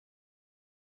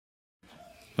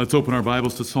Let's open our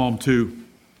Bibles to Psalm 2,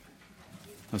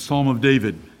 a Psalm of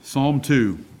David, Psalm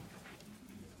 2.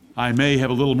 I may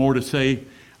have a little more to say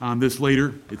on this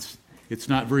later. It's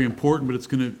not very important, but it's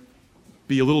going to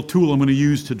be a little tool I'm going to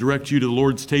use to direct you to the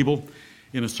Lord's table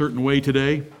in a certain way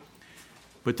today.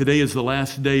 But today is the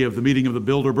last day of the meeting of the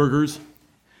Bilderbergers,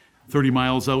 30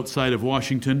 miles outside of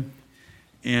Washington.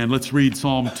 And let's read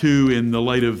Psalm 2 in the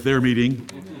light of their meeting.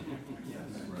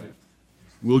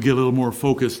 We'll get a little more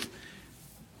focused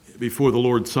before the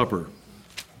Lord's Supper.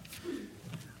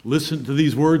 Listen to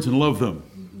these words and love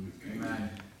them.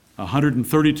 Amen.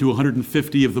 130 to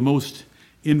 150 of the most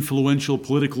influential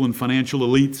political and financial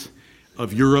elites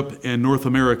of Europe and North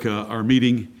America are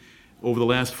meeting over the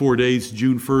last 4 days,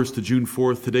 June 1st to June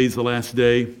 4th. Today's the last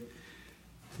day.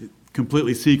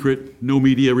 Completely secret, no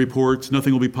media reports,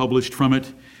 nothing will be published from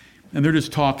it. And they're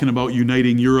just talking about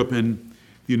uniting Europe and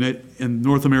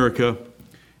North America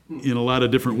in a lot of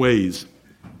different ways.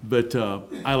 But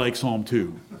I like Psalm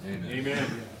 2. Amen.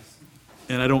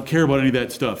 And I don't care about any of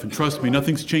that stuff. And trust me,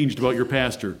 nothing's changed about your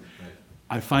pastor.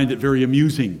 I find it very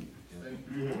amusing.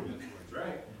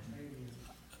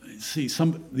 See,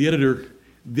 the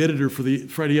editor for the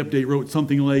Friday Update wrote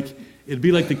something like, it'd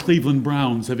be like the Cleveland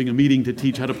Browns having a meeting to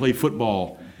teach how to play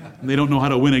football. And they don't know how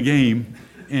to win a game,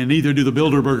 and neither do the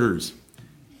Bilderbergers.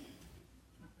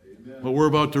 What we're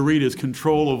about to read is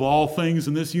control of all things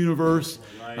in this universe,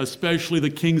 especially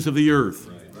the kings of the earth.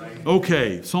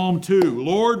 Okay, Psalm 2.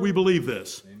 Lord, we believe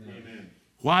this. Amen.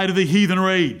 Why do the heathen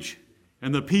rage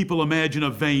and the people imagine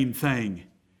a vain thing?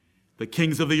 The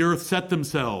kings of the earth set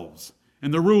themselves,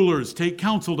 and the rulers take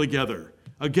counsel together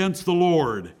against the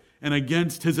Lord and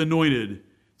against his anointed,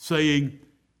 saying,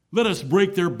 let us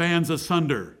break their bands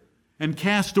asunder and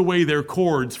cast away their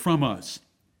cords from us.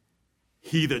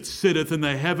 He that sitteth in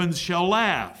the heavens shall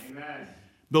laugh. Amen.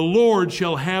 The Lord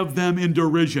shall have them in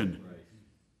derision. Right.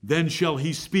 Then shall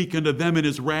he speak unto them in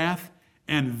his wrath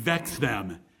and vex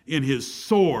them in his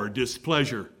sore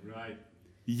displeasure. Right.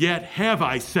 Yet have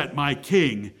I set my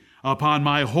king upon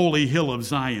my holy hill of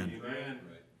Zion. Amen.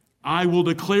 I will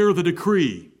declare the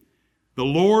decree. The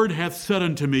Lord hath said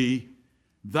unto me,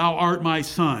 thou art my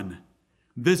son.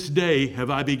 This day have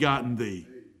I begotten thee.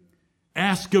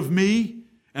 Ask of me,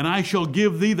 and I shall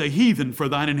give thee the heathen for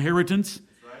thine inheritance,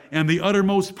 and the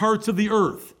uttermost parts of the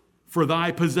earth for thy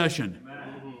possession.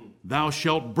 Amen. Thou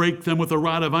shalt break them with a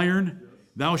rod of iron.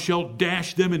 Thou shalt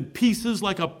dash them in pieces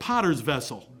like a potter's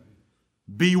vessel.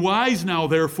 Be wise now,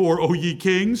 therefore, O ye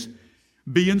kings.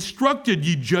 Be instructed,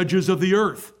 ye judges of the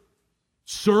earth.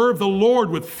 Serve the Lord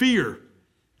with fear,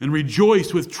 and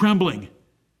rejoice with trembling.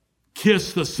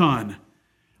 Kiss the Son,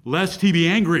 lest he be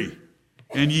angry,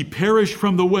 and ye perish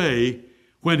from the way,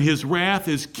 when his wrath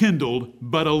is kindled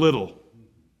but a little.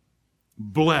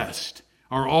 Blessed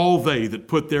are all they that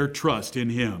put their trust in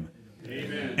him.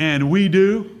 Amen. And we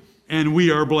do, and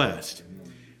we are blessed.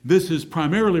 This is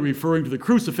primarily referring to the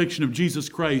crucifixion of Jesus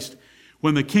Christ,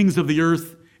 when the kings of the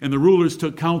earth and the rulers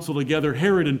took counsel together,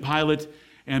 Herod and Pilate,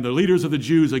 and the leaders of the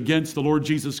Jews against the Lord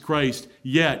Jesus Christ.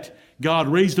 Yet God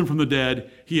raised him from the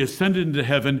dead. He ascended into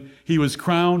heaven. He was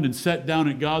crowned and set down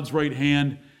at God's right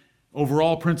hand, over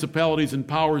all principalities and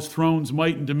powers, thrones,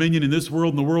 might, and dominion in this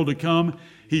world and the world to come.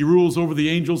 He rules over the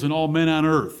angels and all men on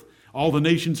earth. All the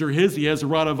nations are his. He has a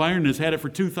rod of iron and has had it for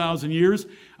 2,000 years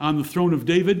on the throne of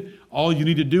David. All you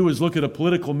need to do is look at a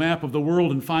political map of the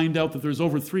world and find out that there's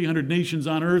over 300 nations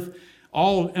on earth.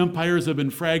 All empires have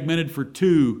been fragmented for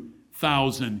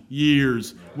 2,000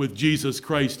 years with Jesus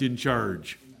Christ in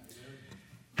charge.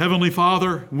 Heavenly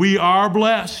Father, we are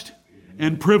blessed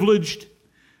and privileged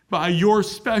by your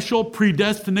special,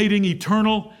 predestinating,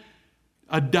 eternal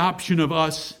adoption of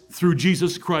us through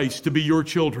Jesus Christ to be your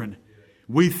children.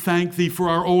 We thank thee for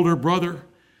our older brother,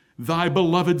 thy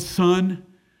beloved Son,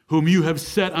 whom you have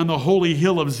set on the holy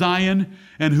hill of Zion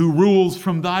and who rules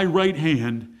from thy right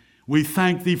hand. We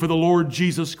thank thee for the Lord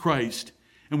Jesus Christ,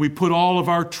 and we put all of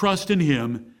our trust in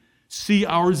him. See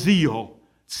our zeal,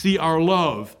 see our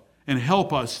love, and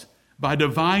help us by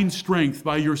divine strength,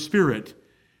 by your Spirit,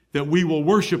 that we will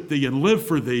worship thee and live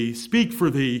for thee, speak for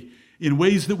thee in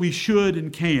ways that we should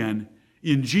and can.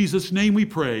 In Jesus' name we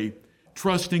pray,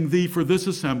 trusting thee for this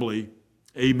assembly.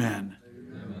 Amen.